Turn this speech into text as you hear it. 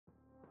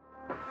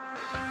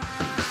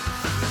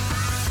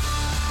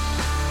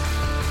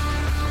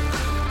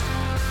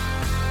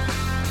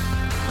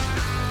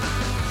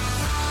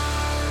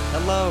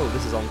Hello,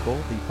 this is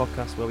Encore, the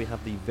podcast where we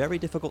have the very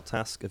difficult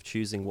task of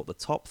choosing what the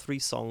top 3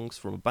 songs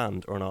from a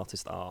band or an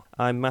artist are.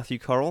 I'm Matthew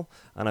Correll,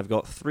 and I've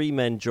got 3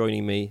 men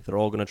joining me that are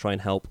all going to try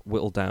and help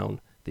whittle down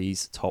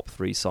these top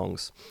 3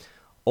 songs.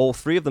 All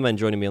 3 of the men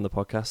joining me on the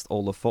podcast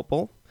all love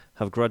football,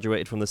 have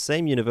graduated from the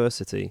same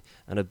university,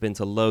 and have been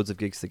to loads of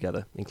gigs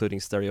together, including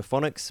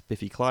Stereophonics,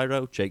 Biffy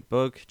Clyro, Jake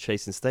Bugg,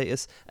 Chasing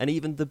Status, and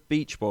even the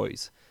Beach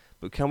Boys.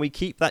 But can we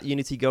keep that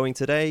unity going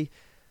today?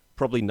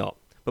 Probably not.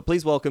 But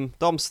please welcome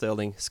Dom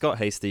Sterling, Scott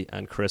Hasty,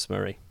 and Chris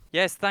Murray.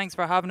 Yes, thanks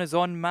for having us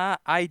on,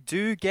 Matt. I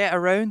do get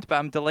around, but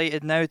I'm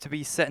delighted now to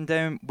be sitting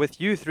down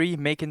with you 3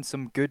 making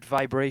some good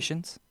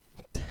vibrations.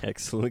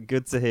 Excellent,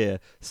 good to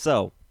hear.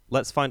 So,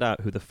 let's find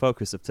out who the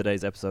focus of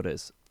today's episode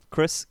is.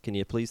 Chris, can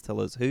you please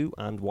tell us who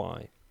and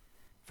why?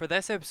 For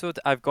this episode,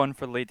 I've gone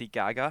for Lady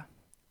Gaga.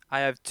 I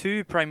have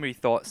 2 primary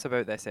thoughts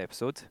about this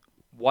episode.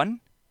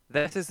 1,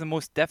 this is the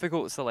most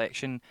difficult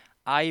selection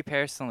I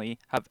personally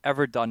have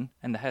ever done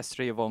in the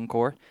history of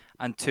Encore.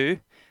 And 2,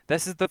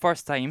 this is the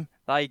first time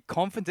that I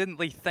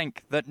confidently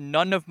think that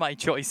none of my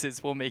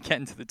choices will make it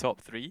into the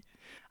top 3.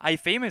 I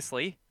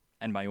famously,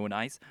 in my own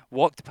eyes,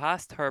 walked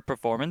past her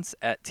performance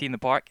at T in the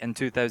Park in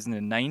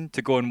 2009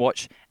 to go and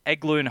watch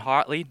Igloo and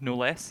Hartley, no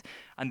less,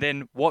 and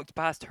then walked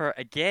past her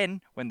again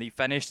when they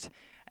finished.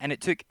 And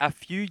it took a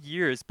few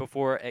years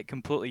before it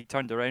completely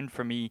turned around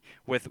for me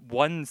with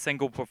one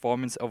single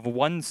performance of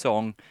one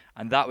song,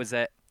 and that was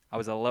it. I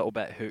was a little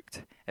bit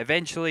hooked.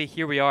 Eventually,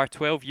 here we are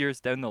 12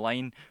 years down the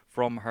line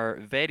from her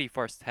very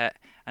first hit,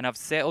 and I've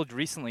settled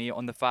recently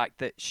on the fact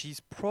that she's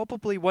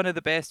probably one of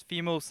the best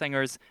female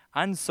singers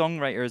and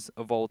songwriters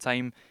of all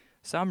time,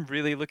 so I'm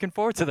really looking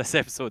forward to this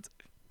episode.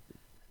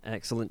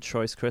 Excellent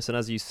choice, Chris. And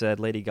as you said,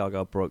 Lady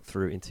Gaga broke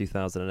through in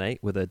 2008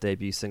 with her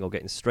debut single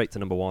getting straight to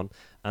number 1,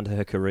 and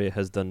her career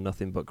has done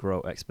nothing but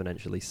grow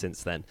exponentially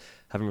since then.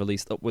 Having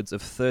released upwards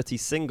of 30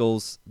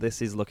 singles,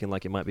 this is looking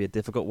like it might be a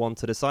difficult one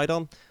to decide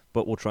on,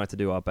 but we'll try to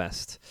do our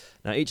best.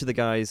 Now, each of the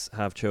guys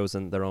have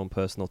chosen their own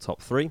personal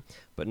top 3,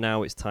 but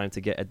now it's time to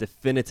get a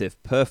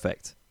definitive,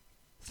 perfect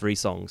 3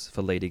 songs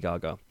for Lady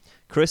Gaga.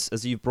 Chris,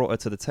 as you've brought her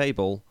to the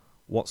table,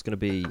 what's going to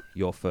be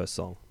your first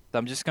song?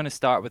 I'm just going to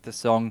start with the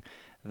song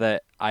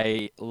that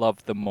I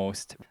love the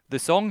most. The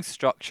song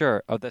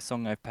structure of this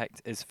song I've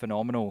picked is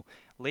phenomenal.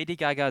 Lady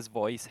Gaga's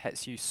voice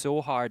hits you so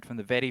hard from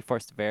the very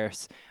first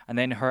verse, and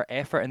then her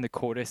effort in the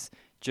chorus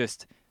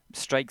just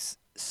strikes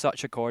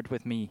such a chord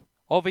with me.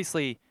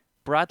 Obviously,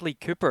 Bradley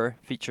Cooper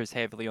features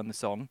heavily on the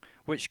song,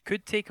 which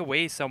could take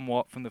away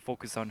somewhat from the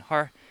focus on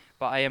her,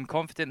 but I am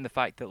confident in the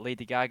fact that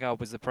Lady Gaga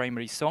was the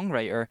primary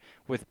songwriter,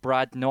 with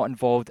Brad not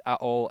involved at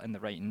all in the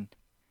writing.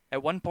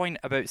 At one point,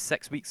 about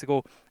 6 weeks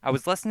ago, I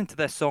was listening to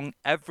this song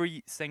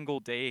every single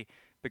day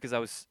because I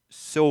was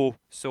so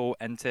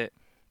into it.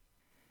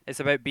 It's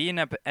about being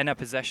in a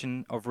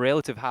position of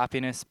relative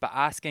happiness, but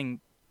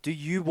asking, do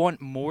you want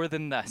more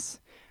than this?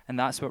 And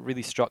that's what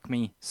really struck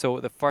me. So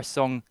the first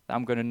song that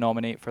I'm going to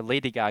nominate for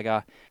Lady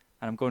Gaga,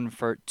 and I'm going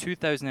for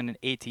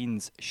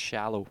 2018's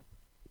Shallow.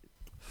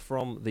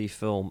 From the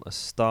film A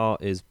Star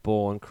Is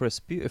Born,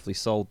 Chris beautifully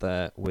sold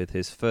there with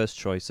his first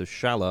choice of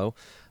Shallow.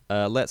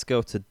 Let's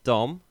go to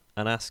Dom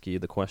and ask you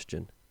the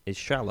question, is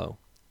Shallow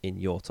in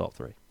your top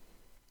 3?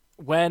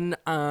 When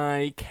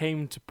I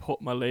came to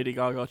put my Lady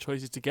Gaga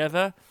choices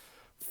together,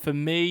 for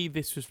me,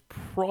 this was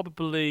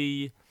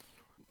probably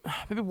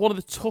maybe one of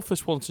the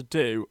toughest ones to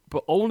do,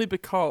 but only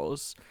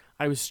because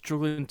I was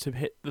struggling to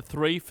hit the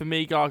 3. For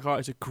me, Gaga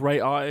is a great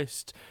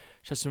artist.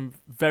 She has some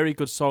very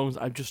good songs.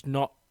 I'm just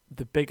not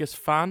the biggest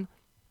fan.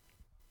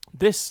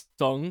 This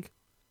song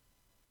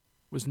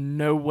was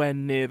nowhere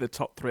near the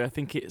top 3. I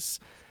think it's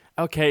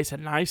a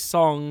nice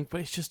song,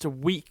 but it's just a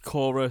weak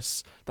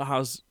chorus that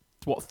has,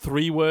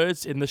 3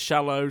 words in the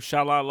shallow,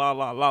 shallow, la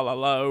la la la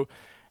low.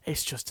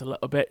 It's just a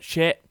little bit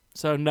shit.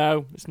 So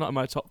no, it's not in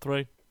my top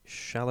 3.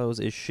 Shallows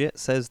is shit,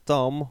 says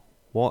Dom.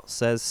 What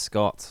says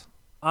Scott?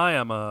 I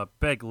am a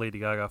big Lady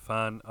Gaga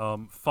fan.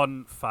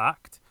 Fun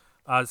fact,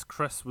 as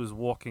Chris was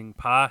walking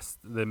past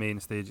the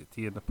main stage at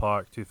T in the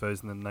Park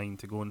 2009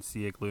 to go and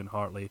see Igloo and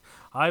Hartley,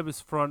 I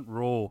was front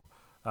row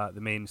at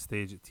the main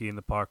stage at T in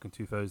the Park in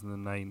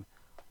 2009,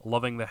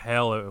 loving the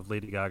hell out of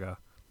Lady Gaga.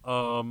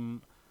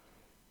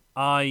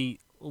 I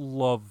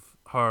love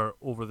her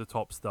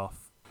over-the-top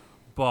stuff,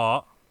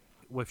 but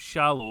with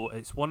Shallow,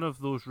 it's one of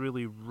those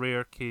really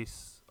rare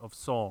case of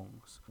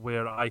songs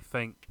where I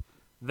think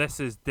this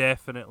is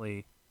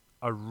definitely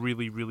a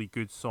really, really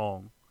good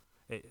song.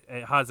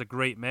 It has a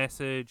great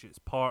message. It's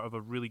part of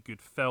a really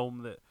good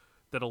film that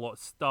did a lot of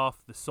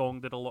stuff. The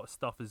song did a lot of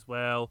stuff as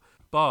well,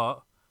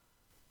 but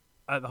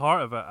at the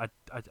heart of it,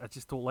 I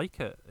just don't like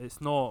it.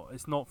 It's not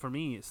for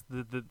me. It's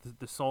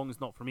the song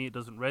is not for me. It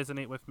doesn't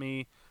resonate with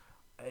me.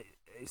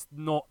 It's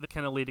not the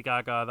kind of Lady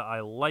Gaga that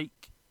I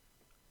like.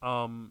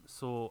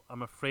 So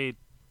I'm afraid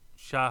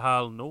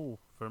Shahal no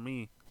for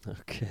me.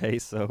 Okay,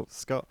 so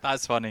Scott.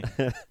 That's funny.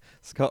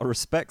 Scott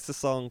respects the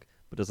song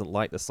but doesn't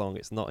like the song.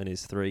 It's not in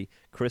his 3.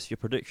 Chris, your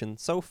prediction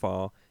so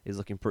far is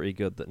looking pretty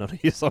good that none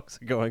of your songs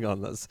are going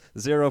on. That's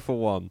 0 for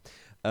 1.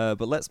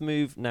 But let's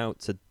move now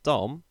to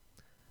Dom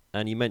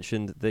and you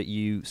mentioned that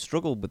you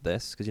struggled with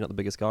this because you're not the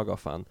biggest Gaga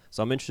fan.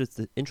 So I'm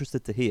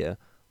interested to hear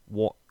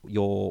what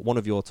one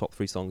of your top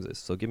 3 songs is.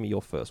 So give me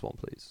your first one,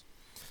 please.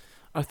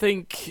 I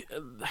think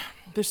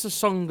this is a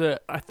song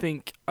that I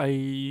think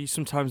I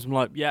sometimes I'm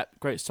like, yeah,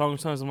 great song.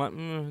 Sometimes I'm like,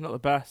 not the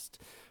best.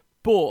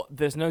 But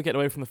there's no getting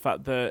away from the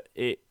fact that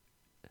it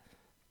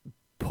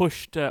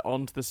pushed her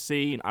onto the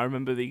scene. I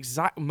remember the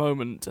exact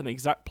moment and the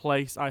exact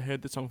place I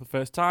heard the song for the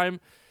first time.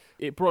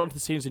 It brought onto the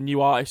scene as a new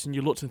artist, and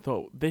you looked and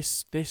thought,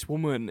 this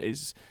woman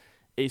is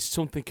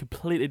something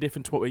completely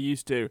different to what we're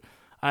used to.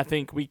 I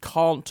think we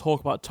can't talk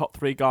about top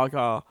 3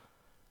 Gaga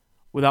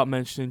without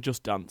mentioning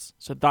Just Dance.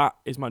 So that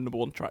is my number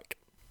 1 track.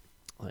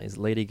 That is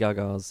Lady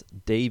Gaga's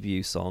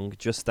debut song.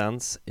 Just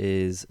Dance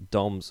is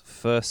Dom's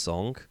first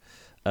song.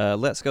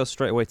 Let's go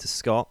straight away to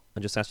Scott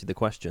and just ask you the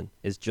question.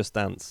 Is Just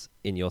Dance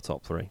in your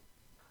top 3?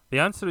 The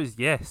answer is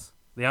yes.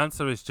 The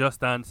answer is Just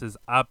Dance is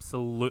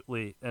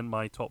absolutely in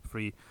my top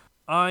 3.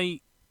 I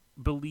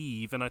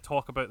believe, and I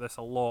talk about this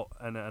a lot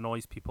and it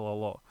annoys people a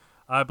lot,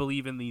 I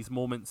believe in these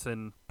moments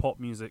in pop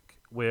music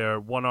where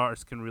one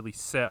artist can really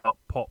set up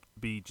pop to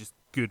be just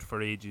good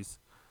for ages.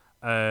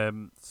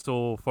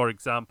 So, for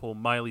example,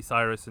 Miley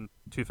Cyrus in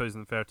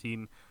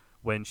 2013,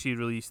 when she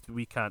released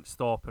We Can't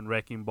Stop and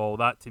Wrecking Ball,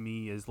 that to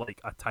me is like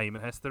a time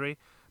in history,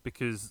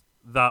 because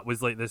that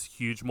was like this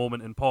huge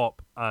moment in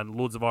pop and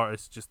loads of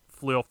artists just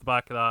flew off the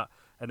back of that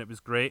and it was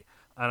great.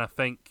 And I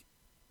think,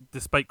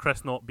 despite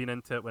Chris not being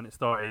into it when it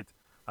started,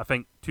 I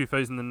think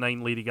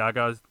 2009 Lady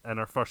Gaga and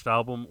her first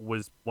album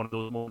was one of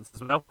those moments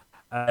as well.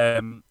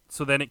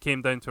 So then it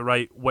came down to,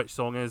 right, which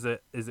song is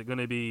it? Is it going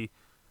to be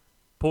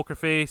Poker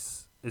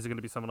Face? Is it going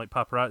to be something like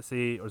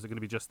Paparazzi? Or is it going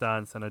to be Just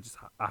Dance? And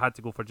I had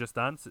to go for Just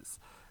Dance.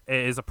 It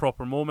is a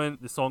proper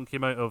moment. The song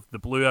came out of the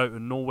blue, out of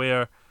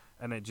nowhere,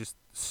 and it just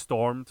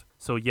stormed.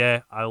 So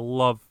yeah, I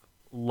love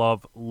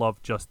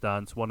Just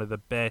Dance. One of the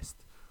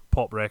best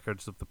pop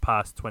records of the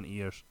past 20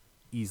 years.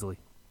 Easily.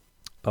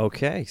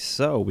 Okay,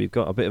 so we've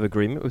got a bit of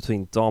agreement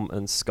between Dom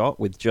and Scott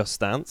with Just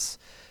Dance.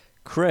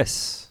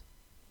 Chris,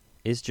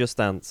 is Just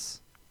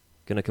Dance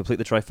going to complete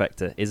the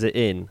trifecta? Is it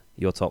in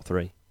your top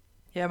 3?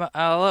 Yeah,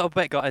 I'm a little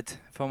bit gutted,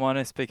 if I'm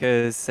honest,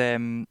 because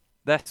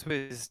this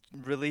was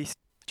released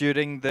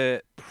during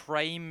the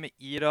prime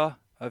era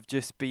of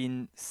just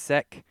being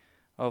sick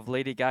of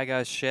Lady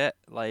Gaga's shit.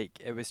 Like,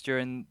 it was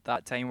during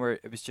that time where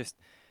it was just,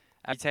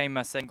 every time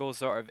a single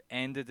sort of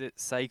ended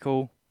its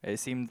cycle, it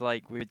seemed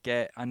like we would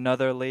get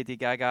another Lady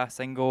Gaga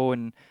single,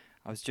 and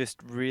I was just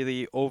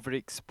really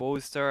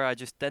overexposed to her. I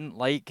just didn't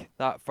like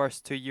that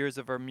first 2 years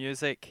of her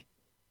music.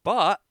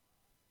 But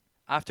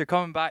after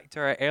coming back to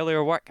her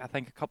earlier work, I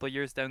think a couple of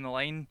years down the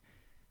line,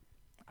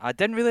 I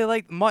didn't really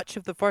like much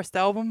of the first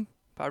album,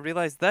 but I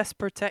realised this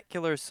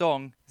particular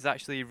song is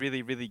actually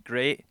really, really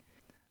great.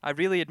 I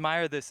really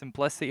admire the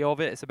simplicity of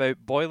it. It's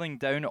about boiling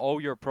down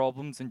all your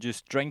problems and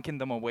just drinking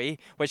them away,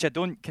 which I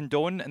don't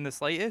condone in the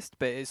slightest,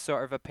 but it's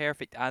sort of a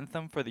perfect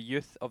anthem for the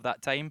youth of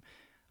that time.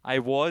 I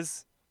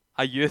was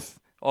a youth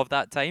of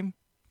that time.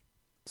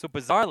 So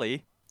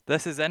bizarrely,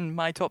 this is in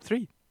my top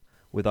 3.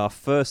 With our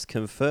first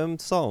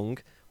confirmed song,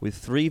 with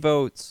 3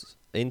 votes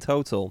in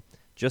total,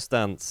 Just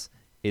Dance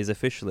is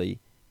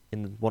officially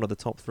in one of the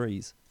top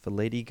 3s for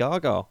Lady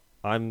Gaga.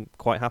 I'm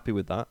quite happy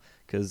with that,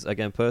 because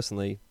again,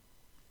 personally,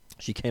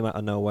 she came out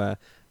of nowhere,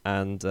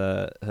 and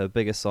her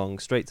biggest song,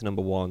 straight to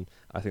number 1,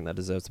 I think that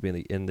deserves to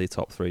be in the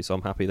top 3, so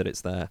I'm happy that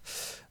it's there.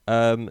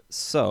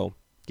 So,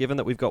 given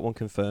that we've got one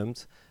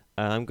confirmed,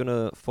 I'm going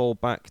to fall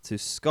back to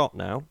Scott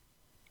now,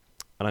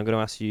 and I'm going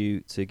to ask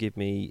you to give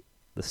me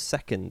the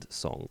second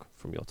song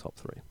from your top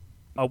 3.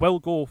 I will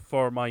go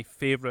for my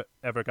favourite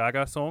ever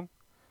Gaga song.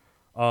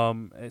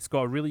 It's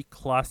got a really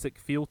classic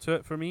feel to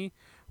it for me,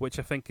 which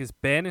I think is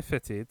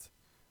benefited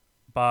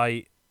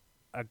by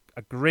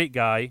a great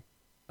guy,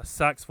 a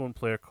saxophone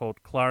player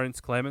called Clarence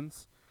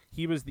Clemons.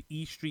 He was the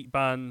E Street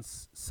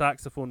Band's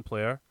saxophone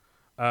player,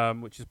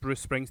 which is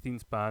Bruce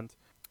Springsteen's band.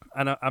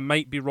 And I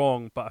might be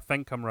wrong, but I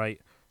think I'm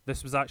right.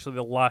 This was actually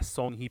the last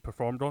song he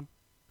performed on,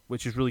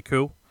 which is really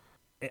cool.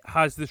 It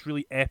has this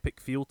really epic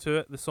feel to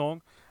it, the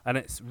song, and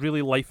it's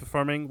really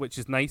life-affirming, which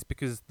is nice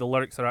because the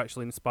lyrics are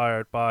actually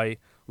inspired by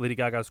Lady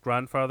Gaga's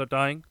grandfather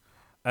dying.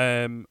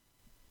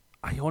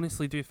 I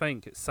honestly do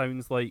think it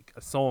sounds like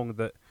a song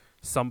that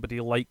somebody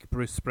like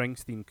Bruce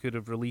Springsteen could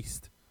have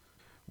released,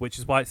 which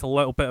is why it's a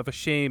little bit of a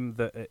shame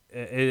that it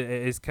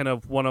is kind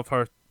of one of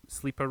her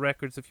sleeper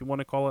records, if you want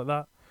to call it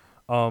that.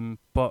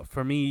 But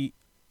for me,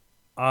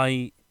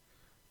 I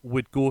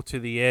would go to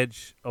the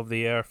edge of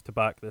the earth to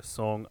back this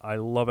song. I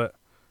love it.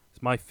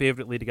 It's my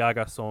favourite Lady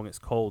Gaga song. It's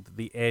called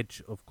The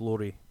Edge of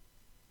Glory.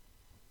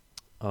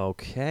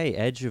 Okay,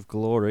 Edge of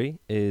Glory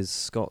is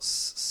Scott's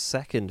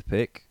second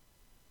pick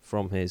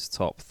from his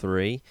top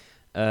 3.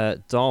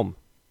 Dom,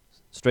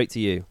 straight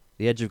to you.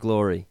 The Edge of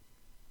Glory,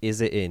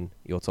 is it in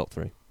your top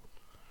 3?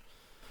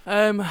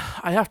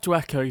 I have to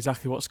echo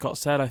exactly what Scott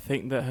said. I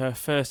think that her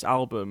first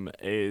album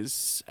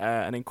is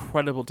an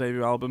incredible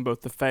debut album,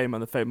 both The Fame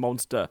and The Fame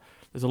Monster.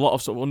 There's a lot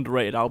of sort of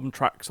underrated album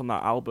tracks on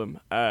that album.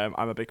 I'm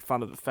a big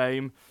fan of The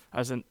Fame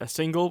as a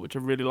single, which I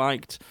really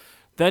liked.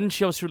 Then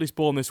she obviously released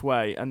Born This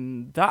Way,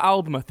 and that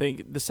album, I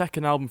think, the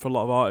second album for a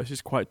lot of artists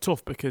is quite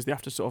tough because they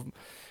have to sort of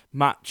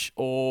match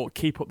or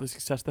keep up the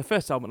success of their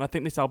first album, and I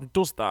think this album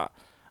does that.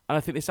 And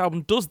I think this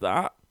album does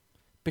that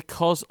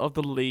because of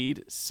the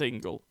lead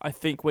single. I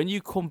think when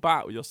you come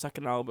back with your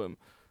second album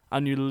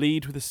and you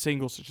lead with a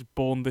single such as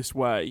Born This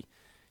Way,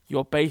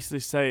 you're basically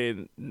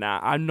saying, nah,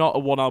 I'm not a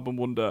one-album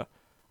wonder.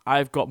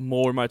 I've got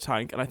more in my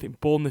tank, and I think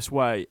Born This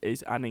Way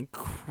is an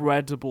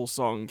incredible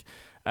song.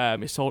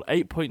 It sold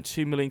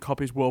 8.2 million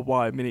copies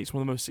worldwide, meaning it's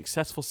one of the most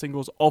successful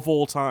singles of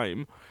all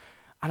time.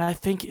 And I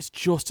think it's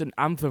just an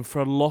anthem for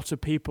a lot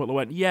of people that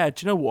went, yeah,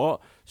 do you know what?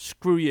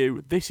 Screw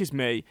you. This is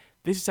me.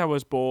 This is how I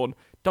was born.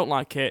 Don't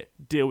like it.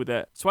 Deal with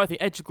it. So I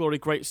think Edge of Glory,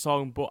 great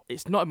song, but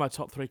it's not in my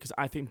top 3 because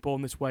I think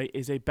Born This Way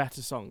is a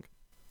better song.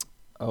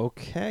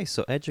 Okay,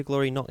 so Edge of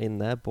Glory not in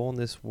there. Born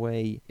This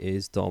Way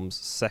is Dom's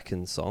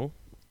second song.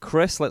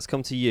 Chris, let's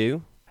come to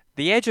you.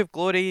 The Edge of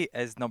Glory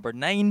is number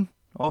 9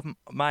 of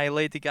my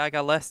Lady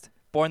Gaga list.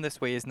 Born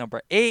This Way is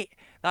number 8.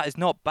 That is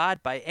not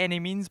bad by any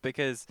means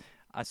because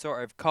I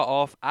sort of cut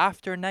off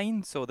after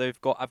 9. So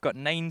I've got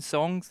 9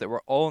 songs that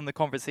were all in the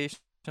conversation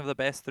of the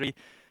best 3.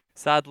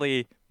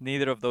 Sadly,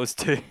 neither of those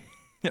 2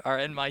 are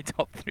in my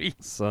top 3.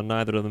 So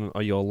neither of them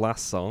are your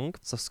last song.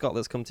 So Scott,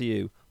 let's come to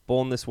you.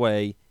 Born This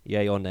Way,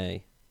 yay or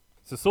nay?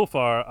 So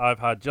far, I've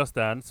had Just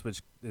Dance,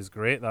 which is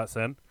great, that's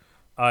in.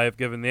 I've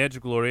given The Edge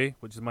of Glory,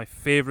 which is my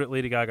favourite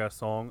Lady Gaga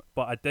song,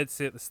 but I did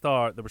say at the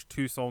start there was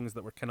 2 songs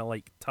that were kind of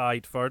like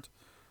tied third,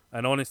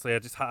 and honestly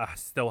I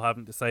still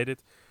haven't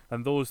decided.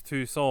 And those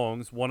 2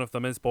 songs, one of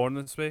them is Born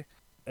This Way.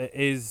 It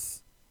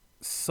is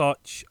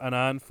such an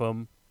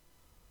anthem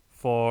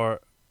for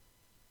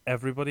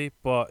everybody,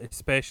 but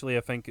especially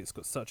I think it's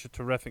got such a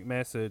terrific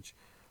message,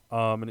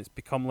 and it's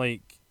become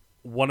like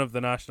one of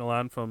the national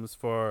anthems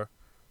for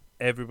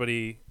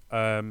everybody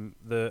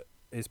that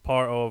is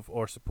part of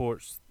or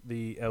supports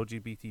the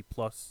LGBT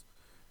plus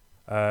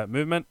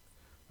movement.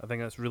 I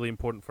think that's really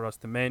important for us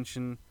to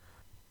mention.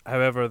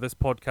 However, this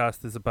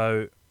podcast is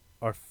about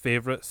our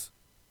favourites,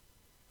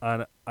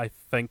 and I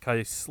think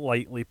I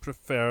slightly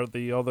prefer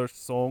the other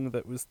song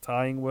that was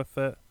tying with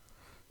it.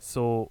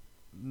 So,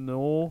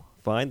 no.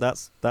 Fine,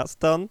 that's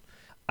done.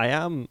 I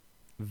am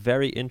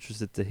very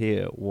interested to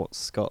hear what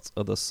Scott's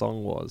other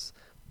song was.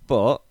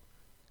 But,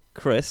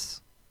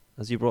 Chris,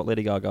 as you brought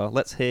Lady Gaga,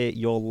 let's hear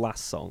your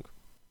last song.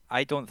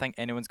 I don't think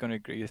anyone's going to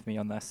agree with me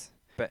on this,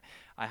 but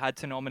I had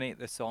to nominate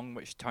the song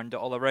which turned it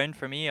all around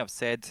for me. I've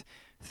said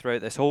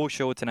throughout this whole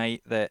show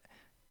tonight that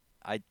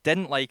I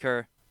didn't like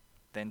her,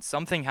 then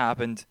something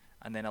happened,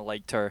 and then I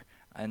liked her,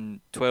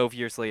 and 12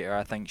 years later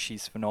I think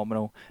she's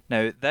phenomenal.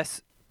 Now,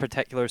 this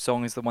particular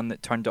song is the one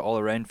that turned it all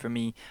around for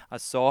me. I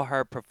saw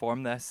her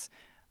perform this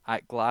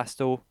at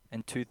Glasgow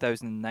in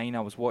 2009.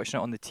 I was watching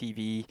it on the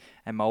TV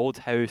in my old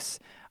house,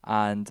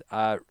 and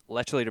I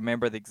literally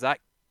remember the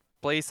exact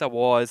place I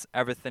was,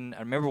 everything. I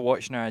remember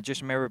watching her. I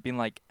just remember being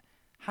like,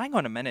 hang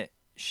on a minute,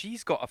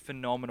 she's got a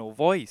phenomenal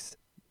voice.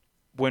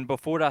 When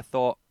before I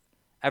thought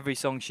every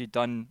song she'd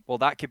done, well,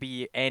 that could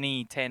be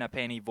any 10 a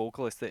penny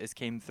vocalist that has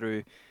came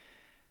through.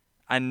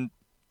 And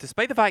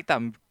despite the fact that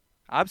I'm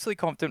absolutely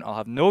confident I'll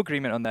have no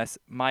agreement on this,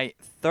 my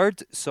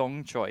third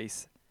song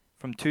choice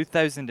from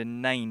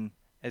 2009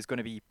 is going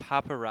to be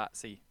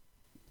Paparazzi.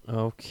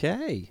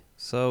 Okay,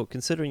 so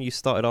considering you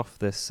started off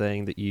this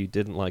saying that you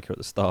didn't like her at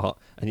the start,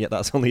 and yet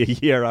that's only a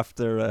year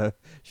after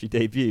she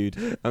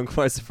debuted, I'm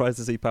quite surprised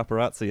to see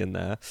Paparazzi in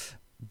there.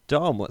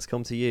 Dom, let's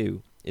come to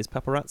you. Is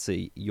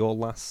Paparazzi your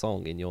last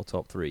song in your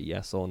top 3,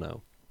 yes or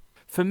no?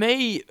 For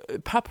me,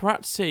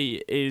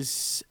 Paparazzi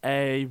is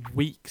a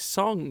weak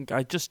song.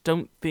 I just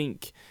don't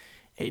think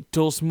it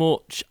does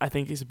much. I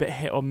think it's a bit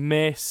hit or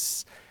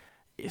miss.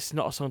 It's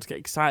not a song to get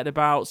excited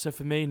about. So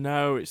for me,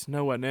 no, it's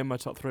nowhere near my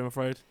top 3, I'm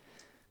afraid.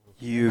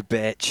 You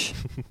bitch.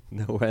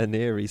 Nowhere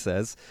near, he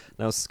says.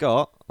 Now,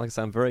 Scott, like I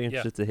said, I'm very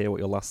interested to hear what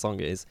your last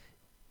song is.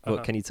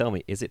 But can you tell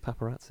me, is it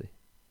Paparazzi?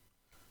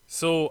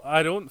 So,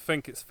 I don't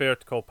think it's fair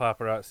to call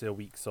Paparazzi a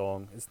weak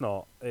song. It's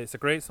not. It's a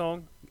great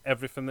song.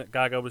 Everything that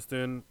Gaga was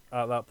doing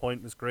at that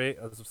point was great.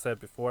 As I've said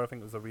before, I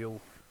think it was a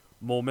real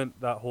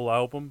moment, that whole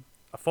album.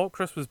 I thought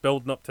Chris was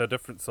building up to a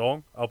different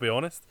song, I'll be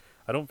honest.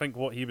 I don't think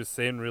what he was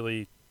saying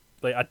really...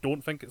 I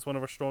don't think it's one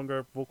of her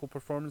stronger vocal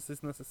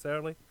performances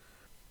necessarily.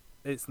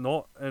 It's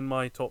not in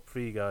my top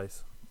 3,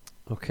 guys.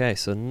 Okay,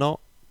 so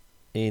not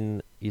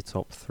in your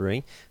top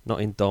 3,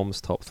 not in Dom's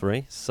top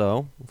 3.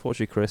 So,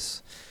 unfortunately,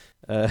 Chris,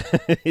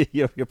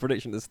 your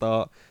prediction at the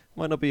start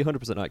might not be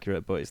 100%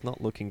 accurate, but it's not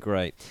looking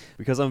great.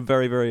 Because I'm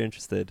very, very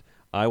interested,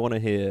 I want to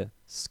hear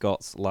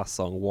Scott's last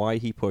song, why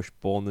he pushed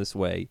Born This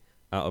Way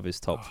out of his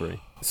top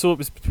 3. So it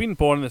was between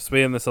Born This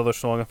Way and this other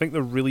song. I think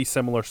they're really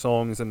similar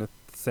songs in the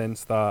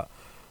sense that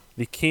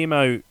they came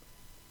out...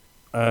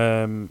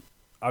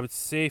 I would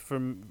say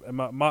from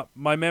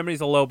my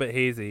memory's a little bit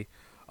hazy,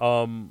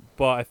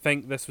 But I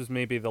think this was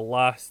maybe the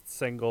last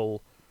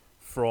single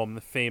from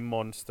the Fame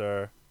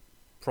Monster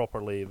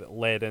properly that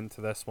led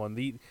into this one.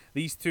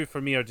 These two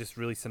for me are just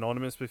really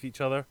synonymous with each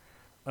other.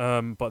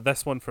 But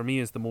this one for me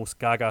is the most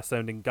Gaga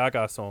sounding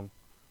Gaga song,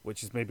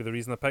 which is maybe the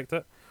reason I picked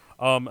it.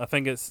 I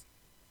think it's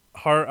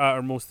her at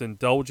her most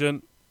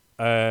indulgent.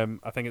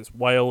 I think it's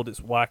wild, it's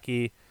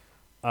wacky,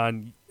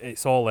 and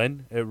it's all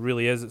in. It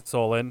really is, it's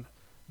all in.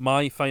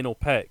 My final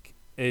pick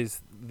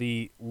is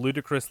the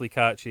ludicrously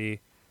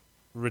catchy,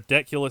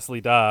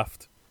 ridiculously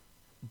daft,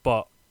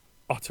 but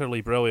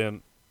utterly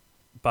brilliant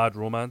Bad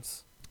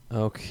Romance.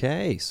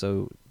 Okay,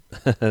 so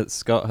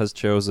Scott has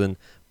chosen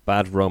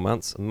Bad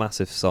Romance, a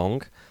massive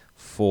song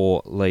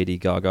for Lady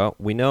Gaga.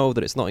 We know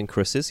that it's not in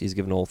Chris's. He's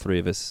given all three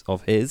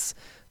of his.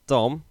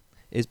 Dom,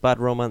 is Bad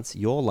Romance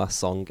your last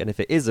song? And if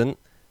it isn't,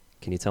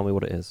 can you tell me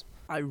what it is?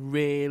 I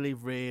really,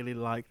 really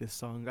like this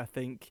song. I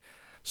think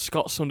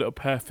Scott summed it up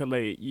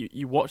perfectly.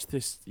 You watch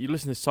this, you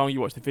listen to the song,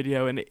 you watch the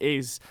video, and it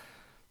is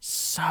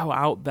so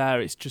out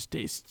there. It's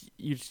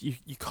you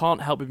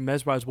can't help but be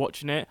mesmerised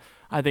watching it.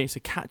 I think it's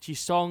a catchy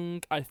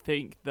song. I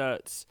think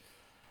that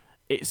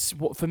it's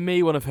for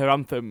me one of her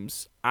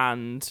anthems,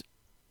 and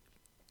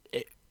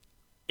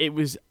it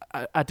was.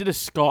 I did a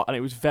Scott, and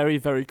it was very,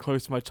 very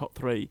close to my top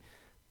 3,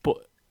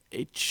 but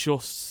it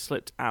just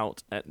slipped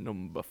out at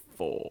number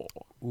 4.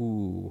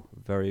 Ooh,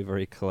 very,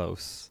 very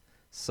close.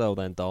 So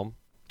then, Dom,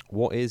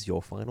 what is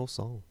your final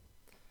song?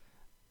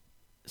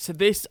 So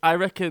I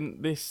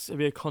reckon this would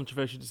be a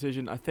controversial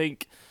decision. I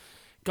think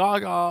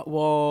Gaga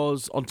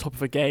was on top of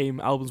her game,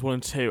 albums 1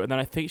 and 2, and then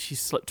I think she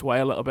slipped away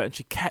a little bit, and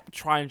she kept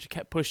trying, she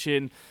kept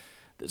pushing.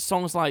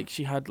 Songs like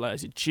she had, like,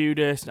 is it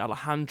Judas and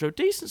Alejandro,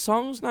 decent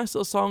songs, nice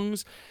little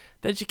songs.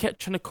 Then she kept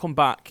trying to come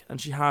back, and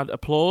she had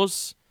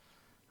Applause,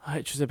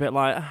 which was a bit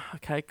like,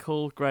 okay,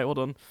 cool, great, well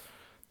done.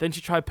 Then she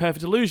tried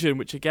Perfect Illusion,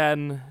 which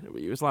again,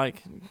 it was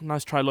like,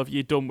 nice try, love,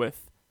 you're done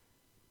with.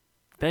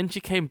 Then she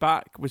came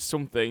back with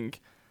something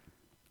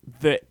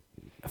that,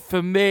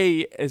 for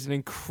me, is an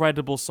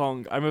incredible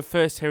song. I remember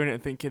first hearing it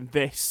and thinking,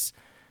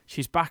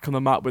 she's back on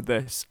the map with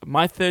this.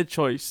 My third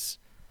choice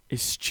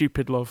is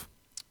Stupid Love.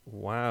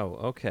 Wow,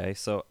 okay.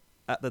 So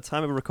at the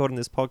time of recording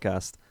this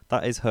podcast,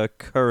 that is her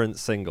current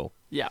single.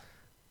 Yeah.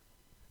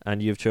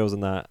 And you've chosen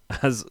that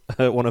as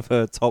one of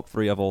her top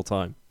 3 of all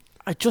time.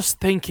 I just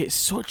think it's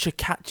such a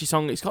catchy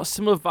song. It's got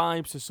similar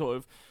vibes to sort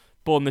of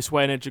Born This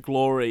Way and Edge of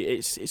Glory.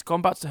 It's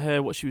gone back to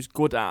her, what she was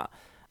good at.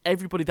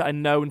 Everybody that I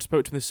know and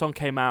spoke to when this song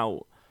came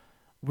out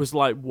was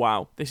like,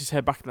 wow, this is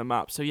her back on the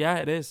map. So yeah,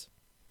 it is.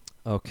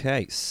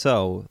 Okay,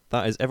 so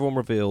that is everyone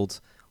revealed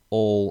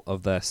all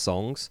of their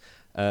songs.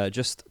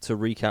 Just to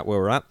recap where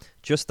we're at,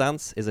 Just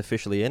Dance is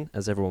officially in,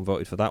 as everyone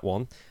voted for that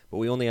one, but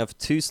we only have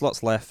 2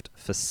 slots left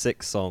for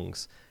 6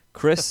 songs.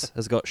 Chris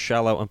has got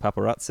Shallow and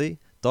Paparazzi,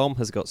 Dom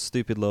has got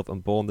Stupid Love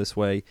and Born This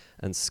Way,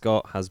 and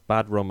Scott has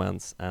Bad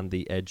Romance and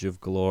The Edge of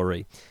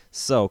Glory.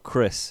 So,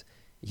 Chris,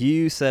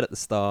 you said at the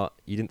start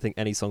you didn't think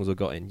any songs were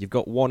got in. You've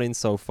got 1 in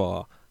so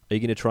far. Are you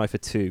going to try for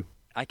 2?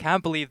 I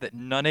can't believe that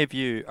none of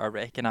you are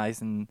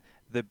recognising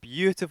the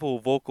beautiful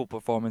vocal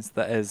performance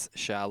that is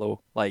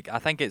Shallow. Like, I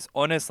think it's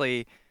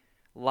honestly,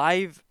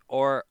 live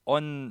or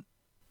on,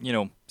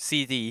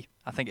 CD,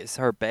 I think it's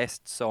her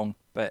best song.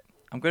 But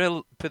I'm going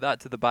to put that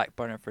to the back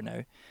burner for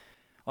now.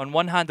 On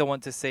one hand, I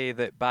want to say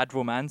that Bad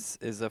Romance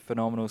is a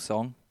phenomenal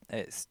song.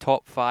 It's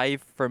top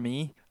 5 for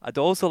me. I'd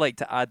also like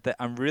to add that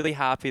I'm really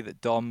happy that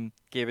Dom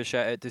gave a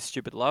shout out to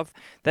Stupid Love.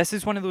 This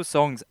is one of those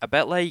songs, a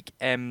bit like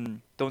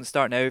Don't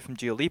Start Now from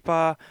Dua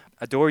Lipa,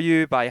 Adore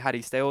You by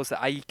Harry Styles,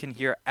 that I can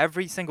hear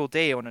every single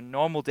day on a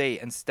normal day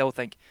and still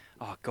think,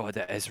 oh God,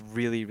 it is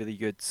really, really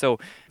good. So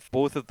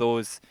both of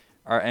those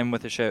are in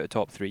with a shout at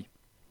top 3.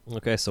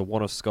 Okay, so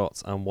one of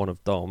Scott's and one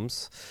of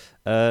Dom's.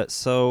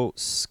 So,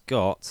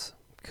 Scott,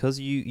 because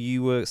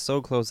you were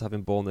so close to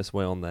having Born This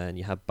Way on there and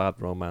you had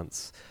Bad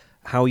Romance,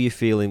 how are you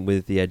feeling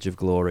with The Edge of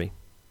Glory?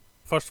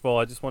 First of all,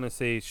 I just want to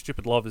say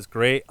Stupid Love is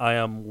great. I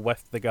am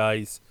with the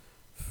guys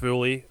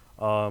fully.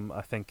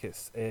 I think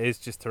it is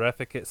just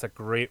terrific. It's a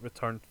great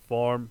return to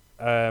form.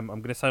 I'm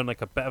going to sound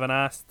like a bit of an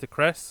ass to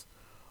Chris,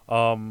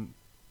 but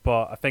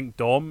I think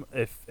Dom,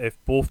 if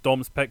both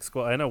Dom's picks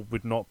got in, I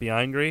would not be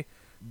angry.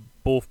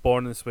 Both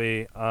Born This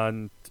Way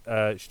and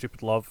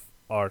Stupid Love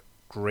are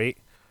great.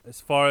 As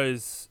far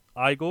as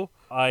I go,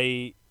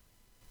 I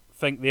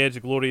think The Edge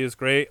of Glory is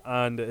great,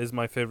 and it is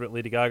my favourite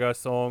Lady Gaga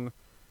song.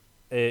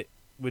 It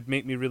would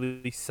make me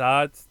really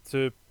sad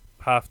to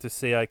have to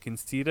say I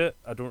concede it.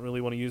 I don't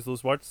really want to use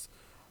those words.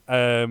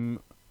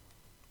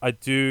 I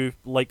do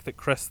like that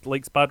Chris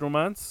likes Bad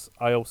Romance.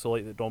 I also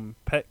like that Dom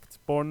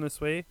picked Born This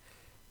Way.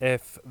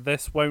 If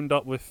this wound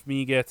up with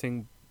me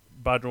getting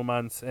Bad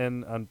Romance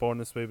in and Born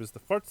This Way was the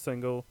first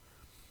single,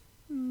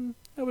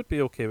 I would be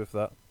okay with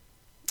that.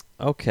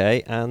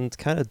 Okay, and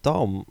kind of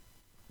Dom,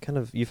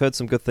 you've heard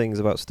some good things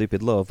about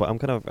Stupid Love, but I'm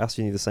kind of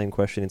asking you the same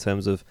question in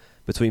terms of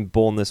between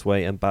Born This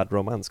Way and Bad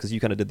Romance, because you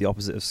kind of did the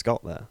opposite of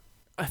Scott there.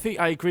 I think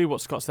I agree with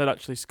what Scott said,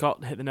 actually.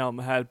 Scott hit the nail on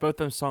the head. Both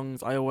those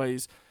songs I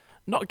always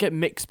not get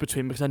mixed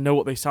between because I know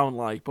what they sound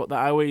like, but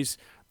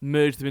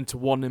merged them into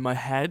one in my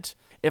head.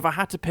 If I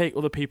had to pick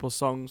other people's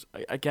songs,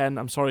 again,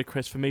 I'm sorry,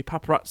 Chris, for me,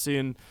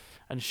 Paparazzi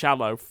and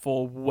Shallow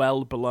fall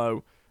well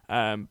below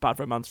Bad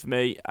Romance for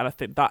me, and I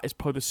think that is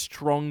probably the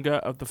stronger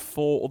of the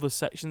 4 other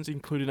sections,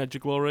 including Edge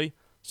of Glory.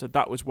 So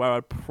that was where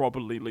I'd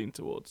probably lean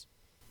towards.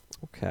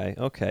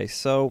 Okay.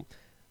 So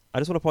I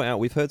just want to point out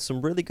we've heard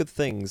some really good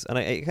things, and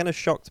it kind of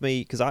shocked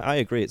me because I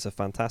agree it's a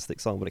fantastic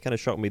song, but it kind of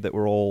shocked me that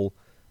we're all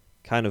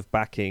kind of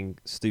backing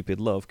Stupid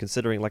Love,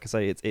 considering, like I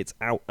say, it's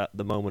out at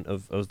the moment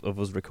of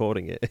us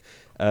recording it,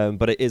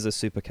 but it is a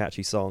super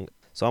catchy song.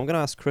 So I'm going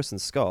to ask Chris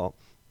and Scott,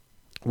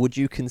 would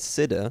you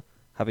consider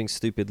having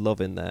Stupid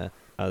Love in there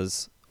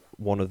as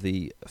one of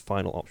the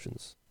final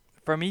options?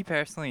 For me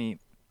personally,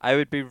 I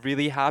would be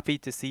really happy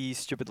to see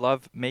Stupid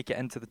Love make it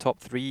into the top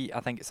 3. I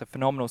think it's a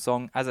phenomenal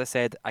song. As I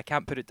said, I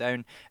can't put it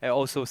down. It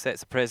also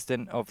sets a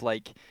precedent of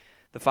like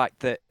the fact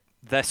that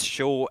this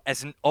show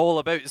isn't all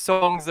about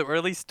songs that were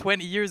released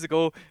 20 years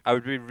ago. I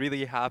would be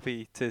really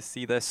happy to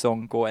see this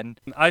song go in.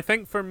 I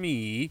think for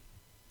me,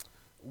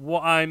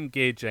 what I'm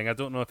gauging, I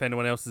don't know if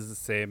anyone else is the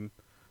same,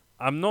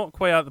 I'm not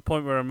quite at the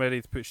point where I'm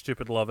ready to put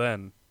Stupid Love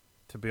in,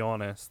 to be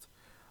honest.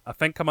 I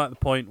think I'm at the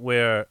point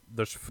where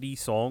there's 3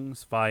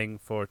 songs vying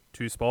for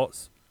 2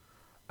 spots,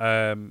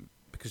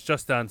 because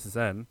Just Dance is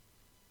in.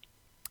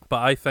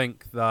 But I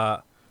think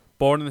that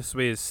Born This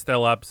Way is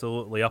still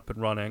absolutely up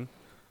and running.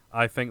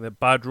 I think that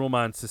Bad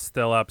Romance is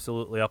still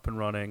absolutely up and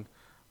running,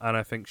 and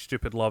I think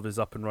Stupid Love is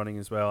up and running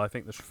as well. I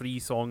think there's 3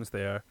 songs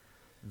there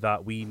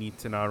that we need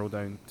to narrow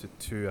down to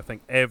 2. I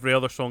think every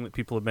other song that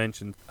people have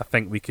mentioned, I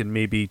think we can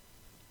maybe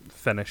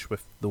finish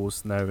with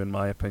those now, in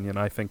my opinion.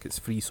 I think it's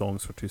 3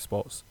 songs for 2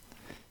 spots.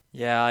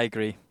 Yeah, I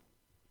agree.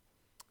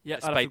 Yeah,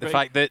 Despite the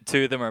fact that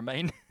 2 of them are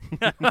mine.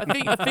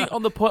 I think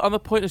on the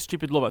point of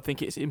Stupid Love, I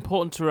think it's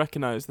important to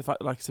recognise the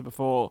fact, like I said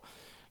before,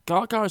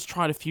 Gaga has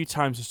tried a few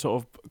times to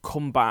sort of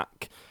come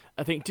back.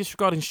 I think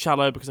disregarding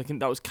Shallow, because I think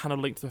that was kind of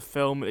linked to the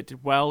film. It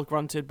did well,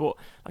 granted, but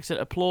like I said,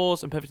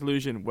 Applause and Perfect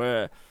Illusion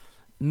were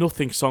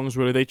nothing songs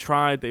really. They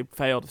tried, they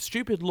failed.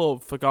 Stupid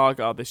Love for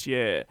Gaga this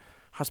year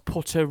has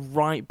put her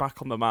right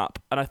back on the map,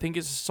 and I think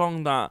it's a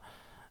song that,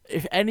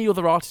 if any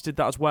other artist did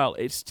that as well,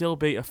 it'd still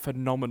be a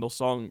phenomenal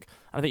song. And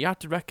I think you have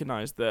to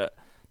recognise that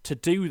to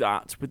do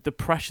that, with the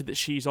pressure that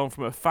she's on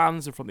from her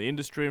fans and from the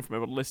industry and from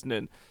everyone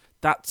listening,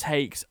 that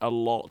takes a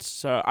lot.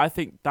 So I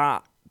think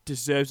that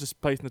deserves a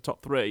place in the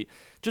top 3.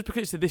 Just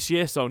because it's a this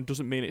year song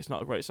doesn't mean it's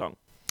not a great song.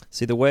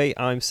 See, the way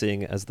I'm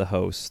seeing it as the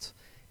host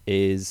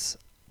is,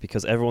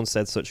 because everyone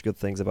said such good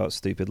things about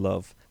Stupid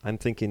Love, I'm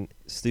thinking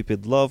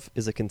Stupid Love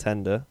is a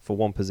contender for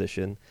 1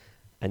 position,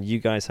 and you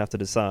guys have to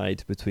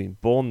decide between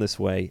Born This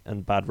Way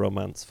and Bad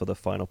Romance for the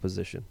final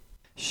position.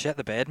 Shit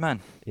the bed,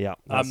 man. Yeah,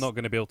 I'm not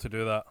going to be able to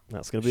do that.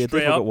 That's going to be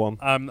Straight a difficult up,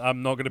 one.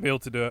 I'm not going to be able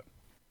to do it.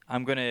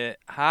 I'm going to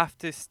have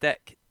to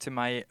stick to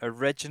my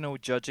original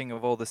judging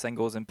of all the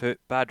singles and put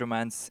Bad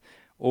Romance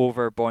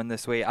over Born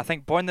This Way. I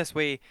think Born This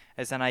Way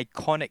is an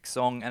iconic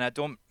song, and I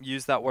don't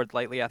use that word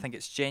lightly. I think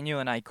it's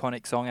genuinely an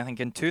iconic song. I think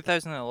in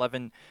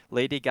 2011,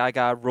 Lady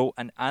Gaga wrote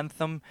an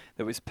anthem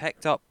that was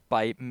picked up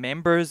by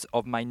members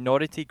of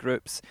minority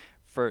groups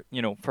for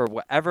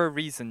whatever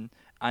reason,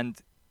 and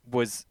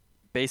was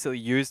basically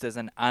used as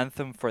an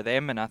anthem for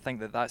them, and I think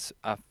that that's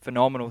a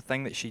phenomenal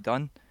thing that she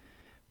done.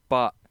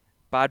 But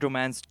Bad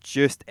Romance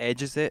just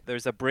edges it.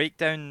 There's a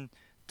breakdown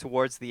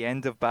towards the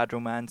end of Bad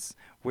Romance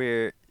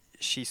where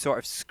she sort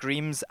of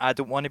screams, "I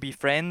don't want to be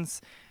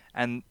friends,"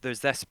 and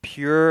there's this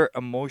pure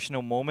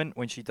emotional moment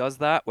when she does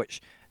that,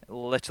 which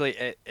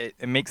literally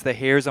it makes the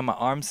hairs on my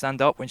arm stand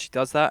up when she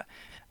does that.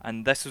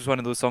 And this was one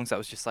of those songs that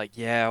was just like,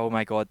 yeah, oh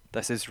my god,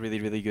 this is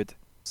really, really good.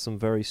 Some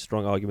very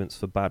strong arguments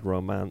for Bad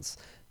Romance.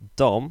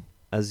 Dom,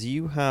 as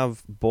you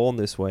have Born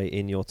This Way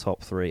in your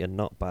top 3 and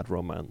not Bad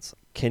Romance,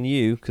 can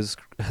you, because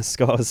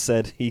Scott has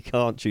said he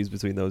can't choose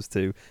between those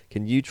 2,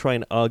 can you try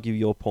and argue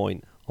your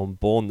point on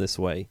Born This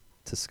Way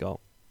to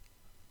Scott?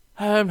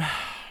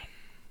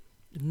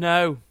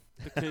 No,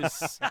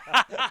 because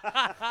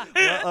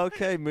Well,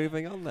 okay,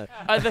 moving on then.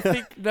 I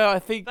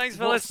think. Thanks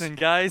for listening,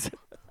 guys.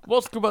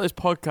 What's good about this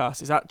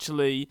podcast is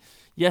actually,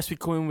 yes, we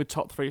come in with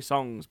top 3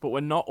 songs, but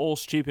we're not all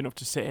stupid enough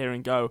to sit here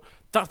and go,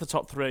 that's the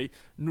top 3.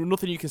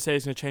 Nothing you can say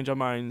is going to change our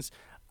minds.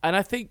 And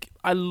I think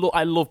I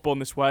love Born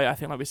This Way. I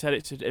think, like we said,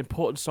 it's an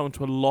important song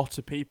to a lot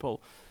of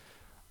people.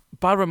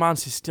 Bad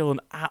Romance is still an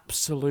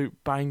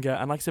absolute banger.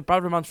 And like I said,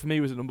 Bad Romance for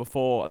me was at number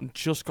 4 and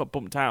just got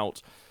bumped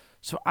out.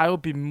 So I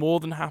would be more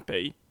than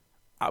happy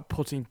at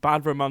putting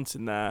Bad Romance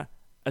in there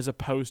as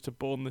opposed to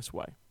Born This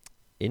Way.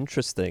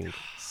 Interesting.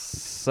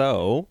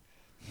 So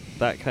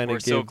that kind of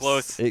gives... so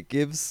close. It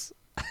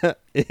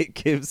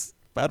gives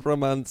Bad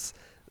Romance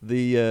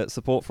the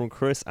support from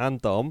Chris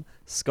and Dom.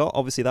 Scott,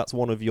 obviously that's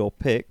one of your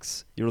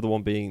picks. Your other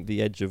one being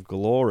The Edge of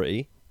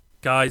Glory.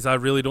 Guys, I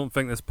really don't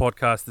think this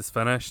podcast is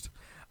finished.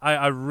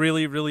 I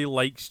really, really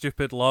like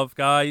Stupid Love,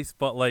 guys,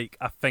 but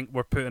I think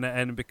we're putting it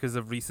in because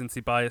of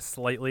recency bias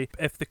slightly.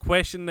 If the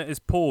question that is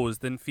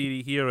posed in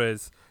theory here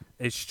is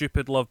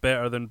Stupid Love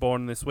better than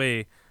Born This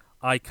Way,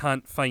 I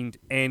can't find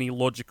any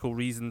logical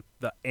reason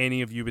that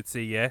any of you would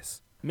say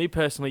yes. Me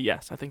personally,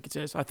 yes, I think it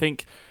is. I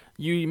think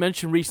you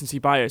mentioned recency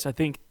bias. I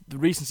think the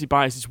recency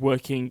bias is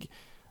working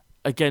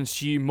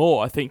against you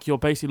more. I think you're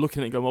basically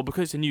looking at it and going, well,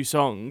 because it's a new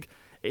song,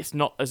 it's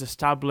not as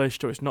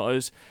established, or it's not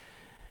as...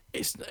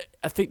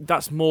 I think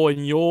that's more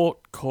in your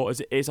court as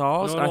it is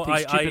ours. No, I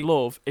think Stupid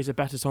Love is a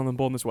better song than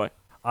Born This Way.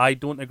 I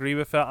don't agree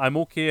with it. I'm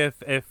okay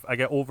if I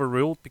get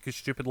overruled because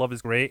Stupid Love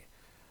is great,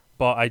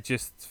 but I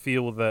just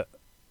feel that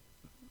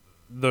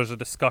there's a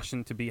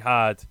discussion to be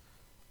had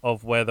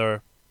of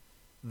whether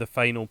the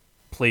final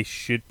place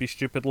should be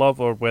Stupid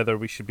Love or whether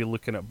we should be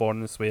looking at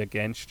Born This Way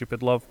against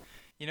Stupid Love.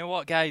 You know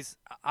what, guys?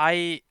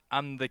 I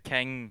am the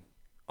king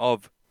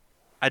of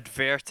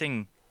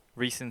adverting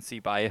recency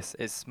bias.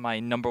 It's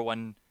my number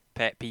one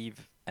pet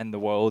peeve in the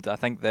world. I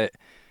think that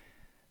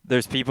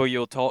there's people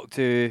you'll talk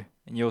to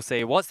and you'll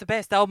say, what's the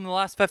best album in the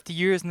last 50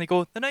 years? And they go,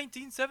 the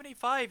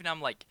 1975. And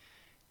I'm like,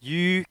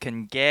 you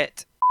can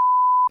get...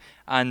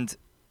 And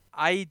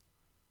I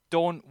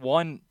don't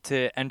want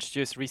to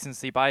introduce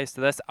recency bias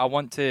to this. I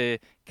want to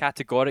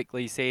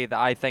categorically say that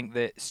I think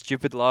that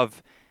Stupid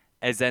Love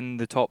is in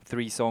the top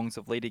 3 songs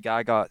of Lady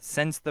Gaga.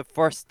 Since the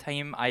first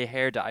time I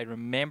heard it, I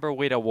remember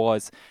where I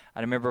was.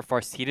 I remember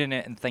first hearing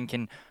it and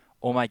thinking,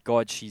 oh my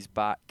God, she's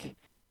back.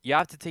 You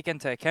have to take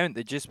into account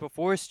that just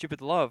before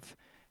Stupid Love,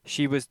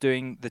 she was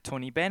doing the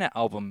Tony Bennett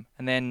album.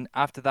 And then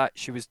after that,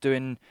 she was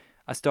doing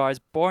A Star Is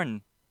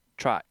Born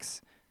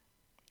tracks.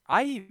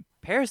 I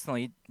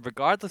personally,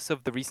 regardless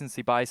of the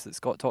recency bias that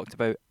Scott talked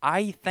about,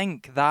 I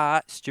think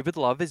that Stupid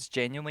Love is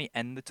genuinely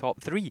in the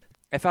top 3.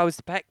 If I was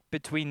to pick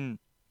between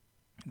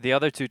the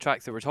other 2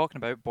 tracks that we're talking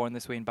about, Born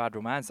This Way and Bad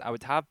Romance, I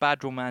would have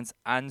Bad Romance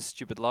and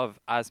Stupid Love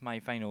as my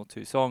final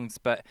 2 songs,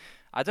 but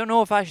I don't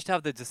know if I should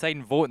have the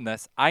deciding vote in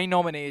this. I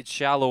nominated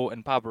Shallow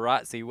and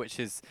Paparazzi, which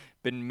has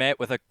been met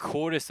with a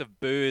chorus of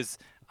boos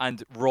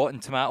and rotten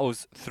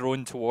tomatoes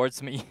thrown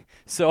towards me.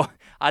 So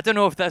I don't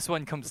know if this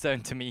one comes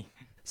down to me.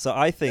 So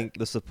I think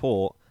the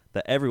support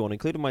that everyone,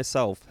 including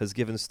myself, has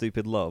given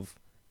Stupid Love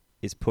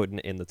is putting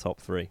it in the top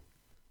 3.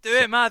 Do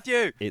it,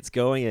 Matthew! It's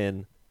going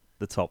in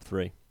the top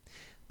 3.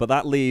 But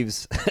that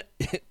leaves,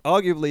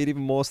 arguably, an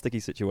even more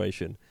sticky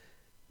situation.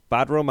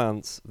 Bad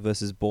Romance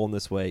versus Born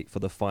This Way for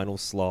the final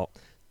slot.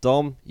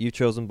 Dom, you've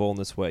chosen Born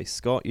This Way.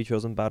 Scott, you've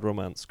chosen Bad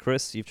Romance.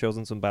 Chris, you've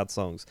chosen some bad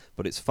songs.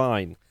 But it's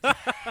fine.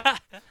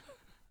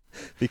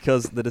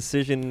 Because the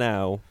decision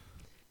now,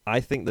 I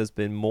think there's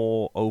been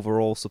more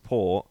overall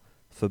support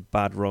for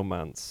Bad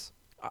Romance.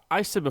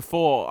 I said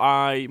before,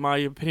 my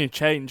opinion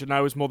changed, and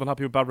I was more than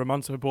happy with Bad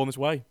Romance over Born This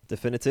Way.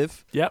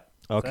 Definitive? Yep.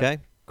 Okay.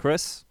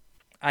 Chris?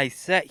 I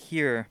sit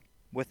here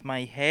with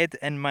my head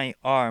in my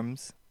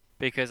arms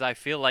because I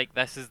feel like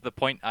this is the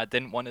point I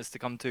didn't want us to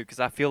come to, because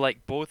I feel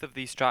like both of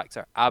these tracks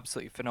are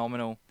absolutely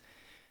phenomenal.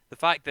 The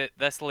fact that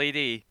this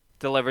lady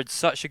delivered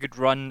such a good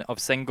run of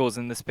singles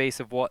in the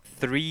space of,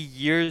 3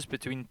 years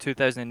between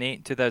 2008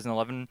 and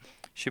 2011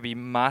 should be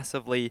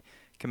massively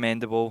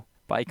commendable,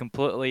 but I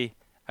completely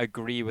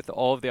agree with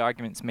all of the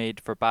arguments made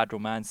for Bad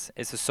Romance.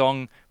 It's a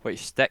song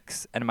which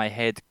sticks in my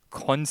head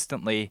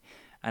constantly,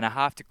 and I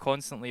have to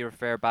constantly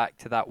refer back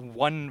to that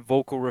one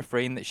vocal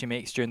refrain that she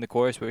makes during the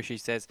chorus where she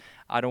says,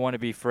 I don't want to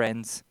be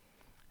friends.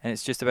 And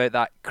it's just about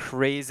that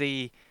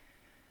crazy,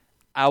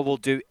 I will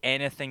do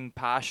anything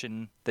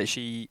passion that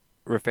she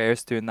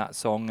refers to in that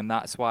song. And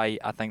that's why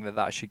I think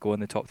that should go in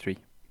the top 3.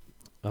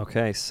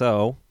 Okay,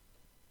 so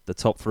the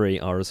top 3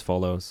 are as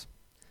follows.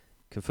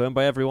 Confirmed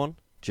by everyone,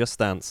 Just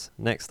Dance.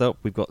 Next up,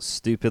 we've got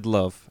Stupid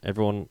Love.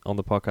 Everyone on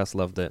the podcast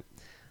loved it.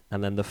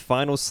 And then the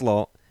final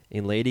slot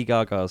in Lady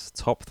Gaga's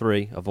top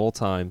 3 of all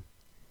time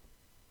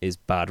is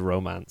Bad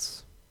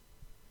Romance.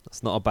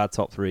 That's not a bad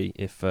top 3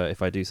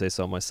 if I do say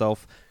so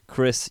myself.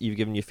 Chris, you've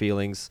given your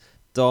feelings.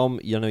 Dom,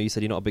 you know you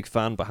said you're not a big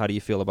fan, but how do you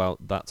feel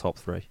about that top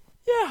 3?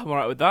 Yeah, I'm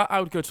alright with that. I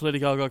would go to Lady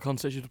Gaga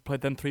concert. She'd have played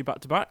them 3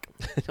 back to back.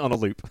 On a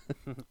loop.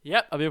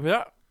 Yep, I'll be up with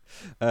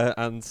that.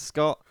 And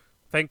Scott?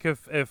 I think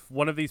if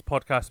one of these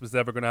podcasts was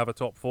ever going to have a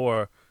top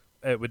 4,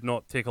 it would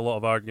not take a lot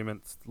of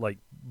arguments. Like,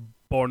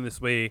 Born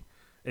This Way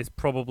is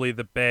probably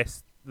the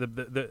best.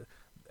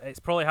 It's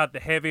probably had the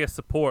heaviest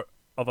support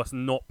of us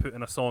not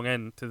putting a song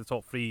in to the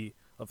top 3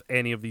 of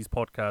any of these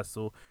podcasts.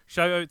 So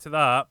shout out to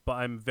that, but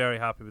I'm very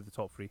happy with the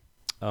top 3.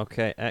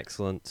 Okay,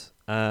 excellent.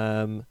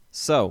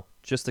 So,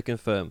 just to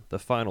confirm, the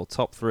final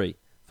top 3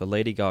 for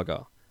Lady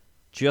Gaga: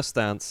 Just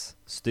Dance,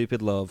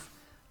 Stupid Love,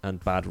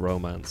 and Bad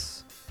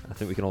Romance. I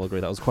think we can all agree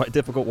that was quite a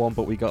difficult one,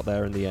 but we got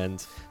there in the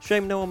end.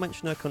 Shame no one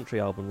mentioned her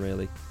country album,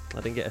 really. I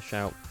didn't get a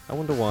shout. I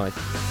wonder why.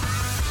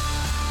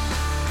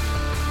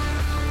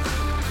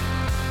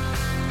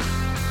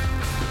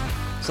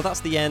 So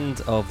that's the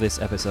end of this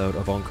episode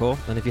of Encore,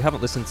 and if you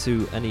haven't listened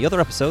to any other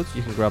episodes,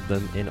 you can grab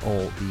them in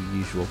all the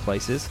usual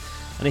places.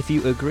 And if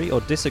you agree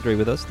or disagree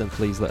with us, then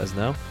please let us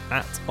know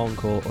at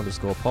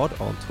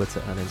Encore_pod on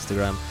Twitter and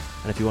Instagram.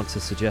 And if you want to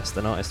suggest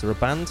an artist or a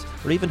band,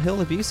 or even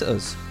hurl abuse at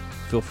us,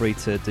 feel free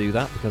to do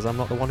that, because I'm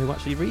not the one who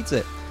actually reads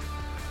it.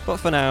 But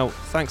for now,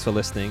 thanks for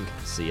listening.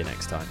 See you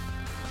next time.